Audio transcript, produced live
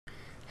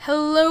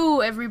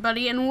Hello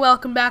everybody and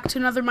welcome back to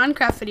another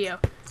Minecraft video.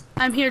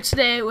 I'm here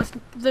today with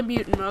the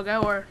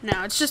MutantMogo, or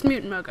no, it's just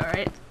MutantMogo,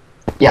 right?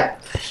 Yeah.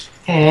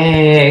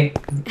 Hey.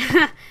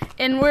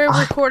 And we're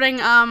recording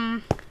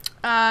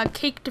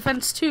Cake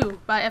Defense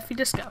 2 by FE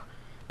Disco.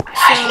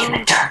 Hiding in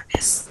the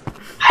darkness.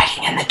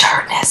 Hiding in the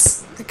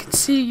darkness. I can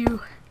see you.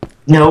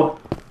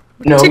 Nope.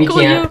 No, we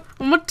can't.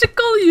 I'm gonna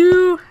tickle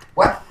you.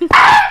 What?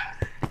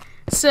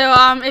 So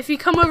if you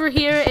come over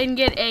here and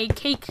get a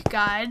cake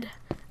guide,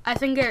 I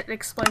think it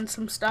explains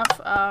some stuff.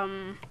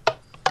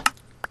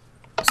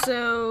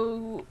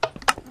 So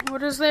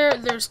what is there?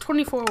 There's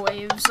 24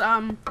 waves.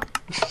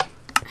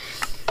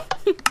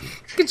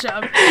 Good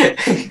job.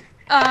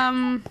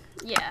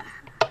 Yeah.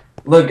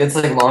 Look, it's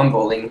like lawn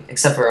bowling,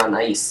 except for on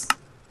ice.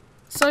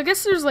 So I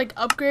guess there's like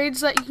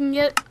upgrades that you can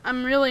get.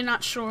 I'm really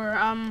not sure.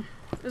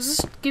 Does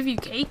this give you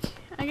cake?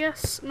 I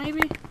guess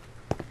maybe.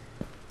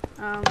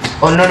 Oh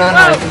no!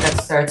 I think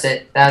that starts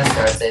it. That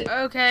starts it.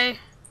 Okay.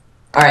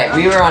 All right,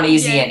 we were on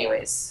easy yeah.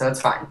 anyways, so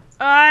it's fine.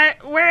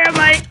 Where am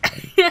I?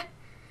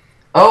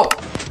 Oh,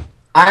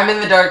 I'm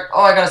in the dark.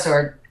 Oh, I got a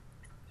sword.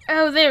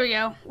 Oh, there we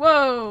go.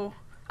 Whoa.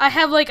 I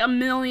have like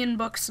 1,000,000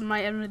 books in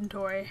my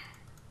inventory.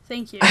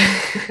 Thank you.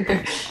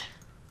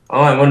 Oh,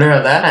 I wonder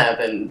how that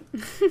happened.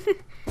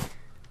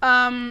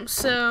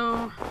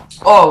 So...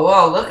 Oh,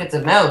 whoa, look, it's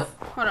a mouth.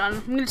 Hold on,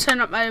 I'm gonna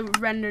turn up my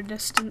render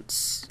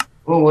distance.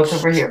 Oh, what's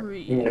over here?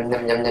 Yum,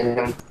 yum, yum, yum,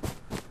 yum.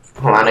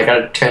 Hold on, I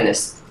gotta turn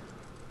this.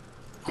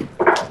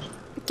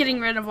 Getting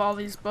rid of all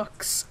these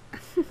books.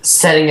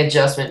 Setting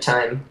adjustment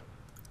time.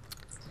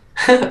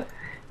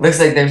 Looks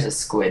like there's a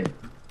squid.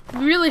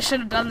 We really should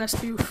have done this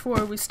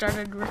before we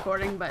started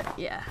recording, but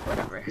yeah,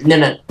 whatever.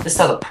 No, this is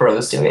how the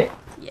pros do it.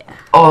 Yeah.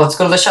 Oh, let's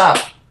go to the shop.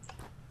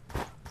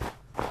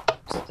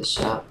 Is that the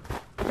shop?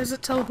 Does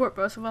it teleport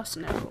both of us?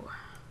 No.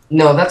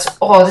 No,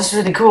 oh, this is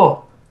really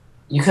cool.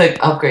 You click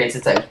upgrades,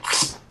 it's like...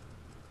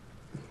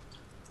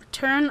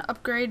 Return,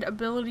 upgrade,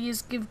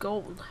 abilities, give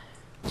gold.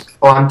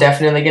 Oh, I'm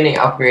definitely gonna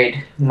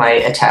upgrade my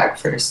attack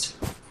first.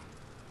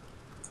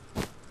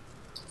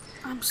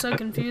 I'm so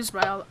confused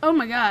by all... Oh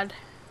my god.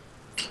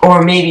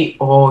 Or maybe...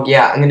 Oh,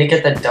 yeah, I'm gonna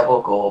get that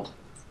double gold.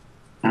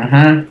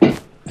 Mm-hmm.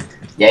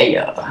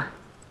 Yeah.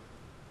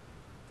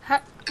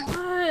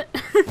 What?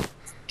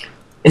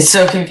 It's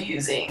so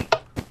confusing.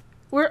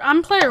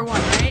 I'm player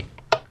 1, right?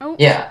 Oh.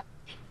 Yeah.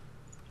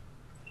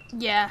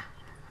 Yeah.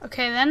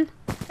 Okay then.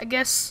 I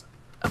guess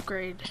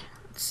upgrade.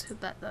 Let's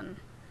hit that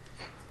then.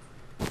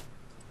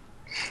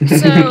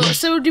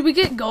 So do we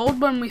get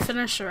gold when we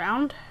finish a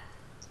round?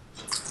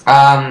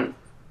 I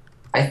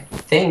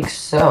think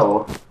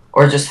so.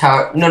 Or just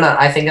how... No,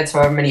 I think that's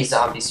however many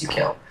zombies you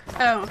kill.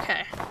 Oh,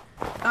 okay.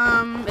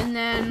 And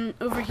then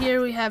over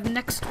here we have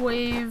next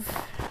wave.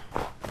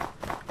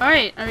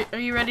 Alright, are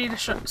you ready to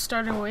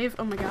start a wave?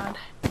 Oh my god.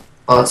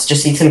 Well, let's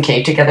just eat some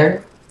cake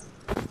together,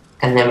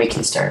 and then we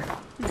can start.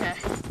 Okay.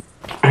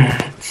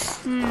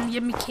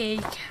 Yummy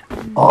cake.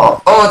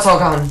 Oh, it's all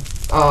gone.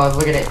 Oh,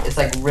 look at it. It's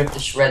like ripped to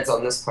shreds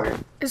on this part.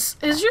 Is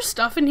your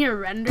stuff in here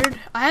rendered?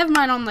 I have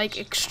mine on like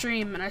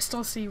extreme, and I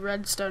still see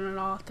redstone and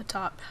all at the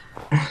top.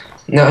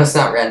 No, it's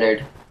not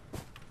rendered.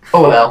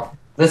 Oh well.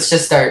 Let's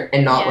just start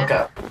and not look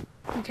up.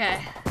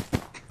 Okay.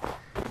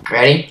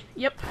 Ready?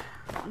 Yep.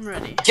 I'm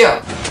ready.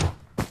 Jump!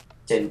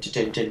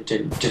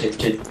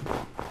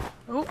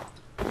 Oh.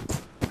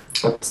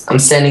 Oops, I'm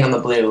standing on the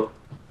blue.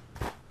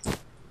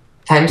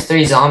 Times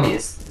 3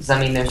 zombies. Does that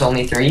mean there's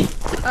only 3?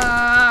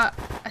 I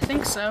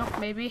think so.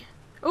 Maybe.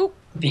 Oh.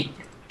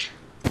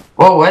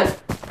 Whoa, what?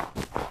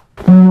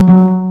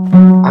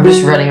 I'm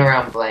just running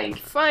around blank.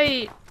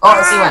 Fight. Oh,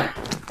 I see one.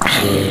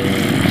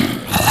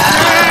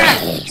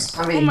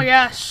 Oh my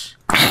gosh.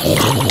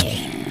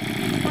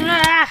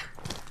 Lag.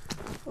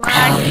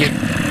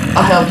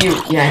 I'll help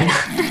you. Yeah, I know.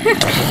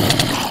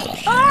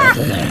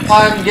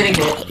 I'm getting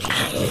hit.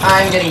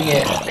 I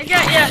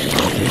got ya.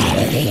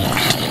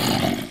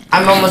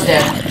 I'm almost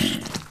dead.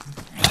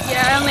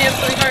 Yeah, I only have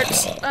 3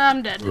 hearts.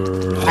 I'm dead.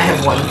 I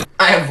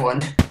have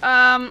one.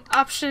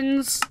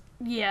 Options.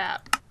 Yeah.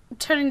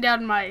 Turning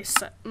down my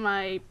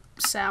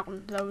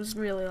sound. That was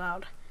really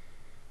loud.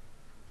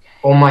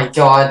 Oh my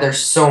god,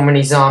 there's so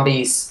many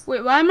zombies.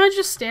 Wait, why am I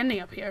just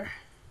standing up here?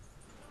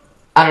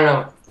 I don't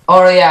know.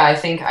 Oh yeah, I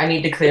think I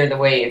need to clear the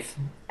wave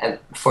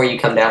before you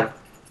come down.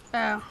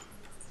 Oh.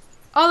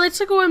 Oh, they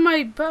took away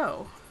my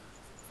bow.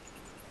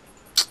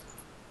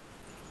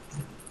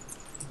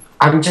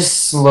 I'm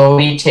just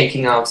slowly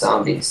taking off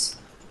zombies.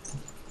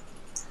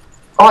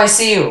 Oh, I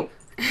see you.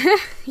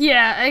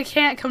 Yeah, I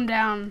can't come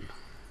down.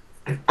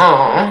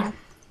 Oh.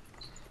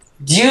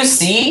 Do you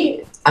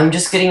see? I'm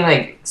just getting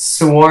like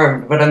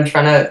swarmed, but I'm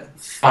trying to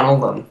funnel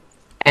them.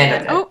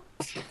 And oh.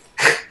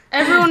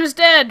 Everyone is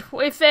dead.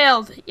 We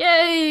failed.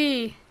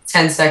 Yay!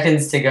 10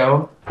 seconds to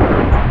go.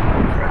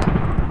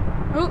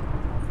 Oh.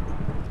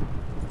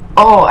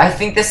 Oh, I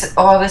think this is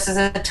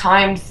a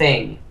timed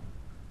thing.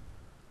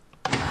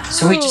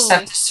 So we just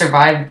have to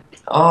survive.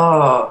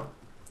 Oh.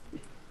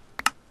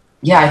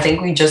 Yeah, I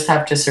think we just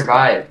have to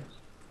survive.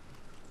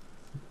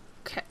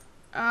 Okay.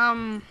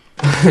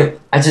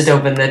 I just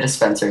opened the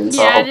dispenser and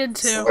saw Yeah, I did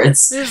too.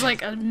 swords. There's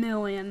like a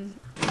million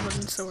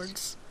wooden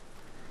swords.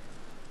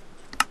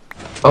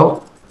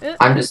 Oh,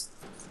 I'm just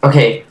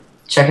okay.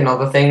 Checking all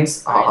the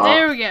things. Alright,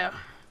 there we go.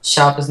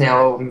 Shop is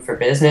now open for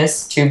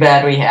business. Too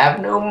bad we have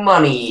no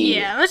money.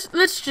 Yeah,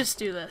 let's just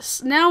do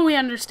this. Now we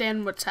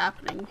understand what's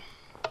happening.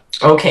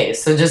 Okay,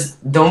 so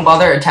just don't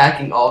bother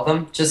attacking all of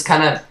them. Just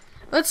kind of.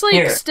 Let's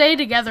like stay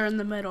together in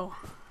the middle.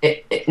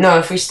 No,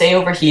 if we stay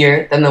over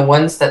here, then the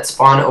ones that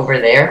spawn over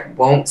there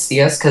won't see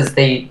us because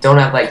they don't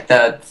have like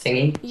the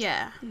thingy.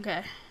 Yeah.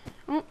 Okay.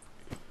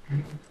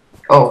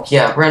 Oh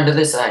yeah, run to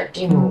this side.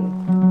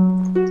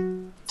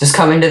 Just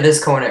come into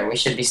this corner. We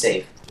should be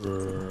safe.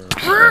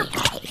 I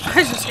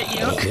just hit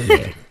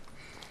you.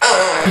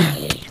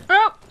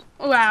 Oh,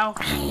 wow.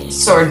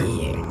 Sword.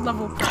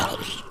 Level pro.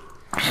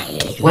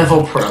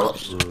 Level pro.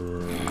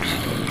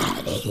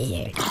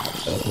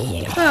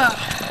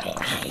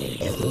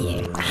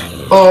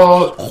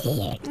 Oh.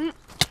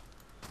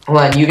 Hold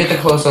on, you get the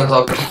close ones,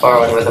 I'll get the far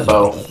one with a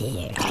bow.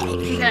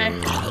 Okay.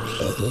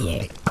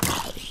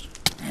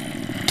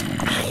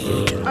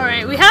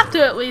 Alright, we have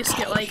to at least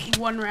get like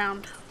one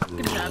round.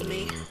 Good job,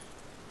 me.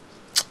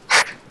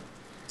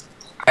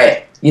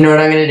 Alright, you know what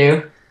I'm gonna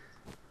do?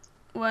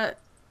 What?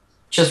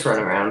 Just run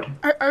around.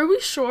 Are we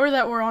sure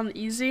that we're on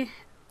easy?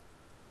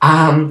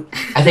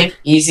 I think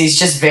easy's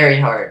just very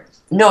hard.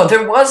 No,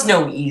 there was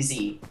no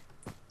easy.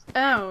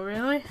 Oh,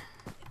 really?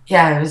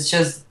 Yeah, it was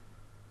just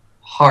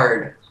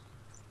hard.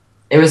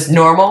 It was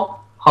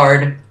normal,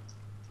 hard,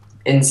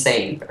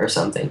 insane, or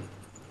something.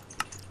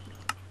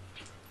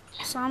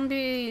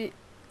 Zombie.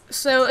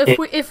 So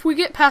if we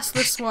get past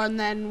this one,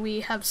 then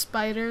we have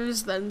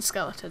spiders, then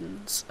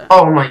skeletons.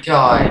 Oh my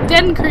god.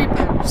 Then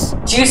creepers.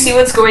 Do you see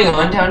what's going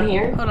on down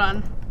here? Hold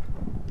on.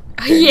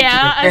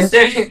 Yeah.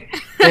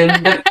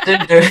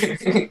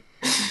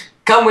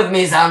 Come with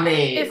me,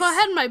 zombies. If I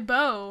had my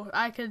bow,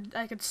 I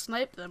could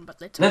snipe them, but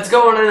they took Let's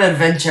go on an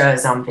adventure,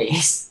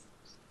 zombies.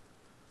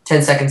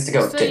 10 seconds to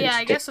go. So yeah,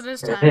 I guess it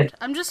is timed.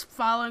 I'm just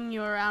following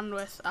you around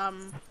with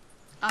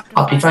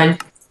I'll be fine.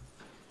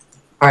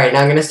 Alright,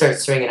 now I'm gonna start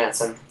swinging at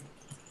some.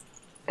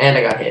 And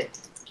I got hit.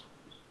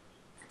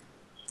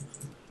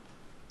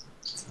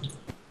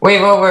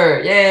 Wave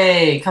over!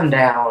 Yay! Come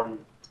down.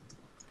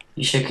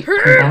 You should come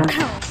down.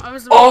 I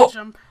was about to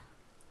jump.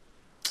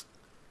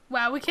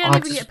 Wow, we can't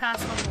even get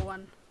past level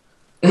 1.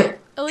 At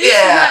least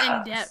you're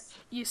not in depth.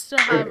 You still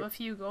have a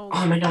few gold.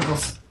 Oh, my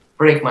knuckles.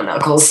 Break my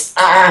knuckles.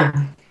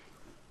 Ah!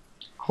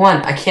 Hold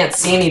on, I can't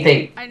see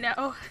anything. I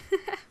know.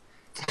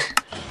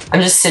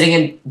 I'm just sitting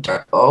in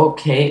dark.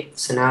 Okay,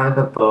 so now I have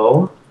a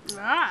bow.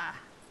 Ah.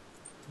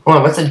 Hold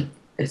on, what's a...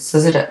 It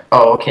says it...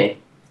 Oh, okay.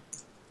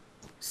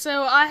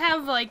 So I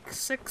have like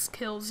 6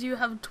 kills. You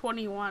have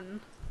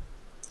 21.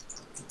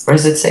 Where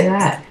does it say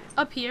that?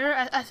 Up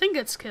here. I think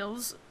it's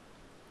kills.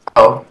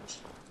 Oh.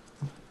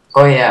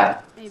 Oh,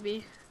 yeah.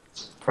 Maybe.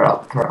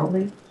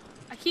 Probably.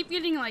 I keep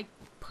getting like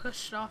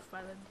pushed off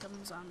by the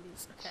dumb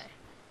zombies. Okay.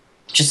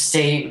 Just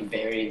stay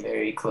very,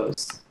 very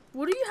close.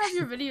 What do you have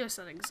your video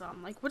settings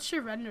on? Like, what's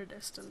your render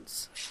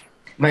distance?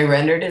 My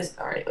rendered is...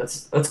 Alright,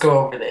 let's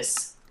go over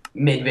this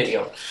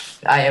mid-video.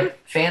 I have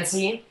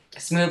fancy,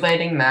 smooth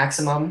lighting,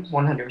 maximum,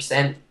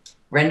 100%.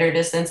 Render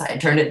distance, I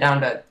turned it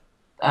down to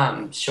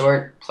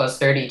short, plus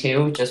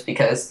 32, just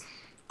because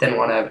didn't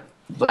want to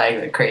lag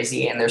like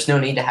crazy, and there's no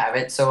need to have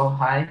it so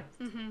high.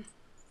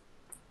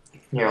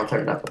 Here, I'll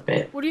turn it up a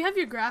bit. What do you have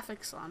your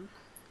graphics on?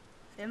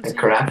 Fancy? The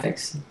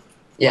graphics?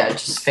 Yeah,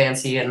 just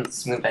fancy and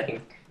smooth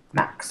lighting,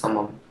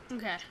 maximum.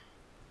 Okay.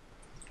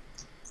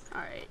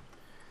 Alright.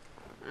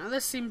 Now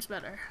this seems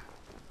better.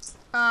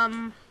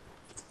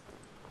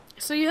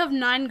 So you have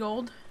 9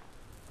 gold.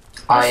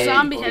 The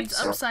zombie head's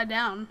upside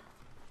down.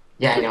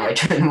 Yeah, I know, I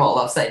turned them all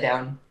upside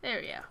down. There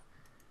we go.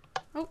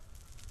 Oh.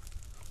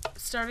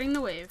 Starting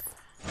the wave.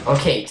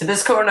 Okay, to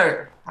this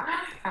corner.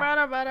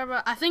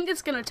 I think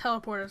it's gonna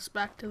teleport us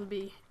back to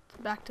the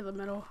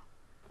middle.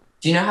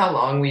 Do you know how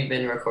long we've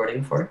been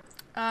recording for?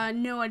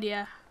 No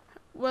idea.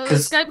 Well, the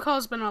Skype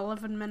call's been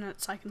 11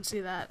 minutes. I can see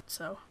that.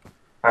 So.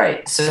 All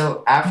right.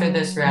 So after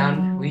this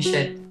round, we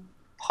should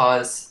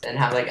pause and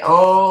have like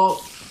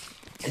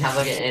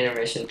an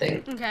intermission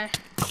thing. Okay.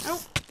 Oh.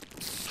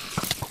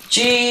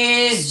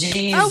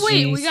 Jeez. Oh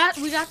wait, we got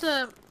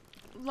the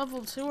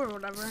level 2 or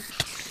whatever.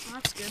 Oh,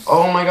 that's good.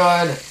 Oh my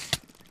god.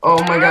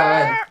 Oh my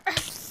god.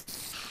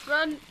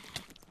 Run.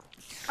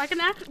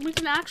 We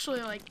can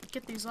actually like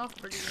get these off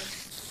pretty good.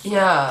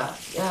 Yeah.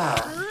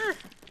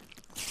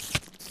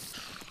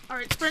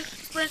 Alright,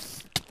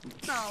 sprint.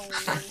 No.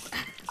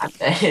 I'm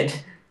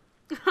dead.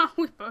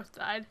 We both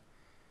died.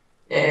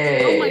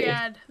 Yay. Oh my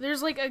god.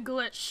 There's like a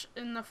glitch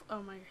in the...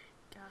 Oh my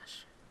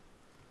gosh.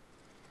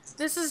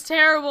 This is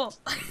terrible.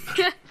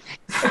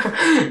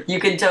 You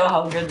can tell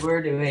how good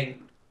we're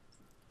doing.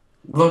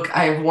 Look,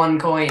 I have 1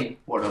 coin.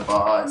 What a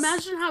boss.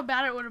 Imagine how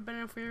bad it would have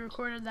been if we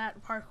recorded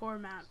that parkour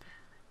map.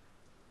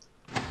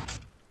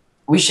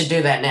 We should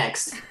do that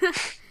next.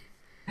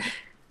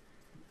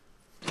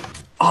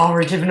 Oh,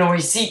 we're giving away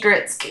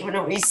secrets.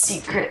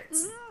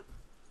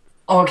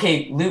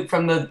 Okay, loot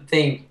from the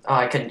thing. Oh,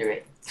 I couldn't do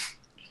it.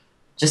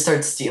 Just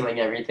start stealing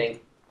everything.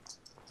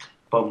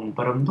 Bum,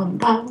 bum, bum,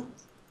 bum.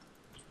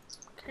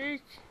 Okay.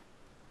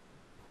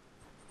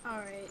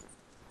 Alright.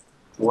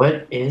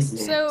 What is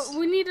next? So,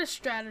 we need a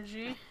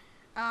strategy.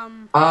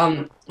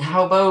 How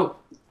about,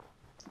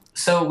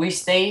 so we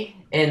stay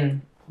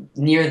in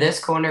near this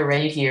corner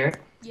right here,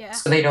 Yeah.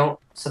 so they don't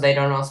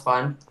all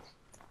spawn.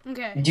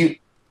 Okay.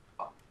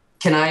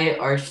 Can I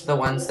arch the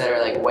ones that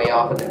are like way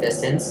off in the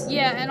distance?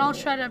 Yeah, and I'll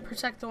try to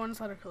protect the ones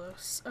that are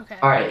close. Okay.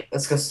 All right,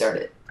 let's go start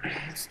it.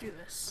 Let's do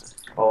this.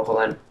 Oh, hold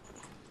on.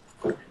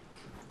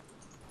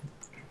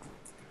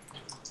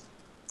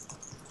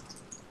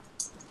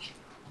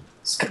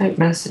 Skype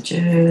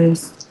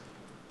messages.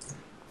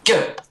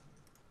 Go.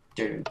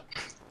 Dude.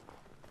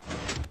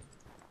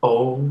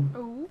 Oh.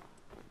 Oh.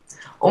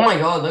 Oh my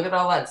God! Look at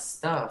all that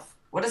stuff.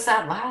 What is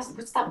that last?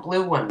 What's that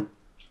blue one?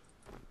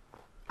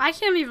 I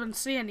can't even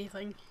see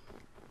anything.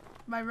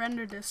 My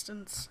render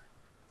distance.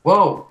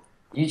 Whoa!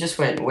 You just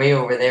went way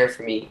over there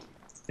for me.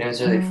 It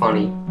was really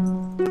funny.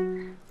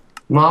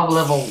 Mob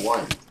level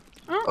 1.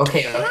 Oh.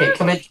 Okay, okay,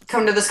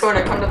 come to this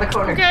corner, come to the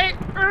corner. Okay.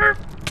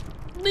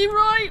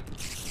 Leroy.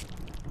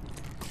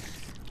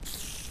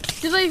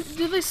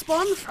 Do they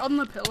spawn from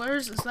the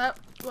pillars? Is that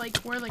like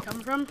where they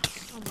come from?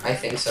 Oh I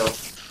think so.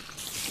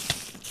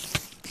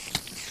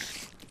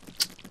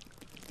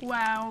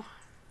 Wow.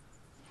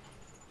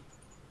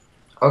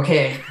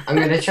 Okay, I'm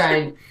gonna try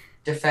and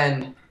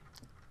defend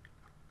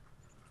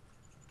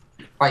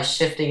by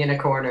shifting in a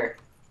corner.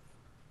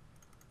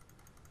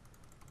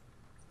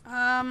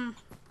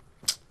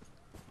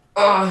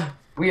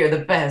 We are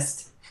the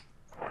best.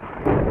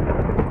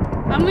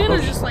 I'm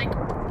gonna just like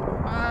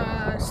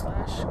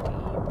slash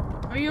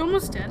game. Are you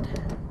almost dead?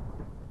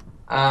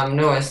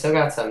 No, I still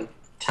got some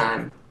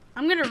time.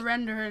 I'm gonna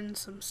render in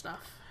some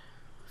stuff.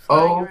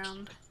 Flying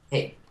around.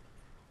 Hey.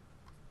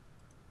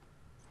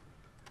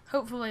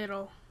 Hopefully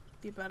it'll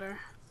be better.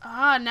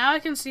 Ah, now I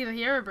can see the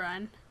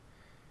Herobrine.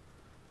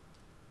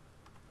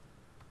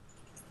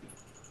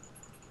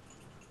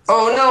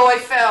 Oh no, I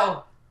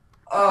fell!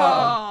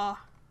 Oh,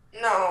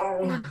 No.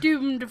 we're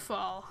doomed to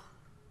fall.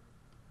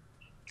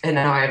 And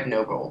now I have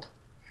no gold.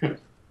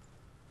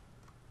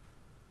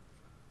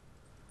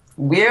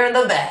 We're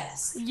the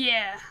best.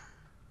 Yeah.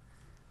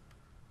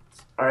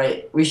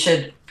 Alright, we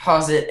should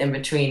pause it in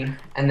between,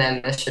 and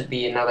then this should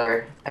be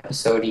another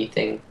episode-y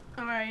thing.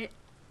 Alright.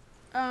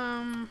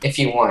 If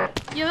you want.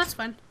 Yeah, that's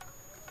fine.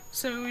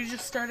 So we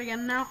just start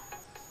again now?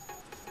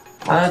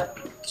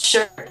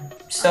 Sure.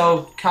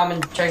 So, come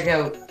and check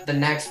out the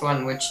next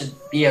one, which should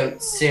be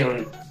out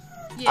soon.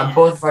 Yeah. On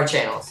both of our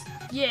channels.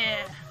 Yeah.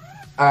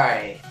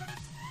 Alright.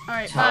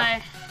 Alright, Ciao.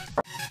 bye.